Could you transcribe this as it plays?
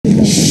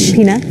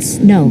Peanuts?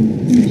 No.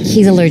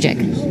 He's allergic.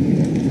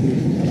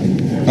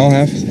 I'll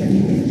have.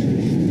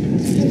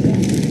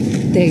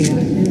 There you go.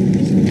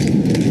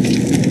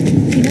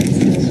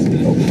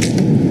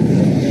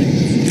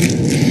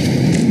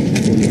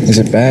 Is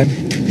it bad?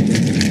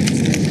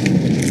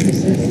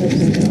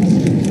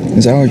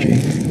 His allergy.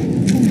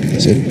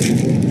 Is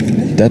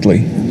it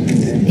deadly?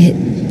 It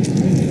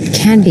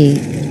can be,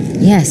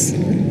 yes.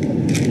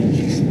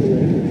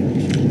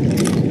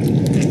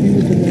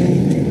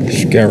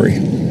 Scary.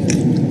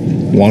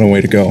 What a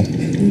way to go.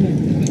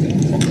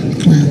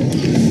 Well,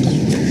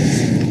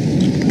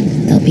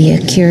 there'll be a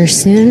cure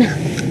soon.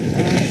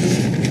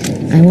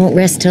 I won't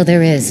rest till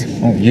there is.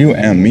 Oh, you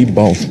and me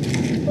both.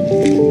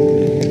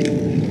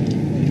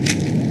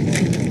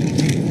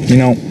 You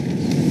know,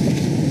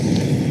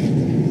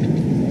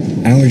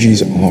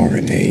 allergies are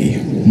a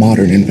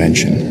modern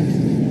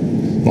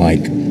invention,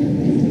 like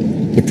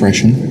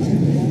depression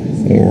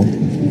or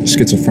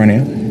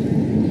schizophrenia.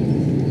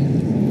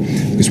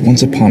 Because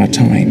once upon a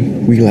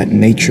time, we let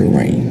nature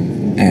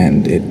reign,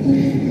 and it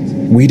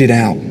weeded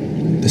out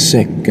the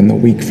sick and the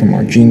weak from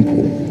our gene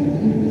pool.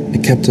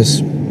 It kept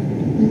us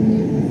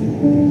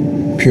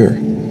pure.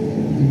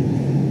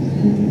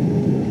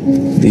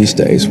 These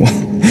days, well,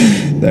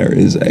 there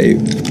is a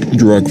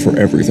drug for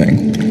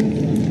everything.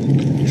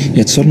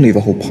 Yet suddenly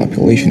the whole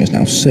population is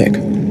now sick.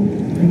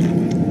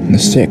 And the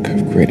sick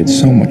have created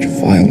so much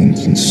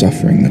violence and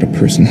suffering that a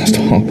person has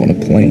to hop on a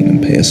plane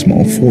and pay a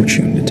small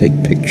fortune to take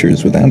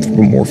pictures with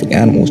anthropomorphic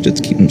animals just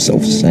to keep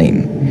himself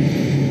sane.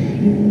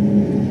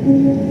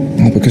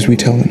 All because we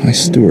tell a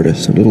nice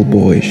stewardess a little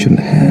boy shouldn't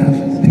have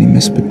any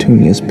Miss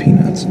Petunia's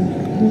peanuts.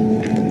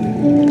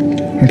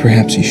 And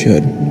perhaps he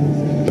should,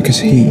 because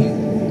he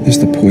is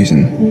the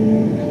poison.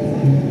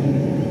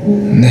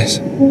 And this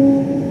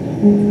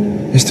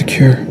is the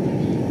cure.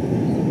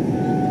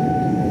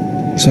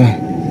 So,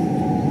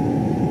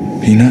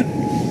 Peanut,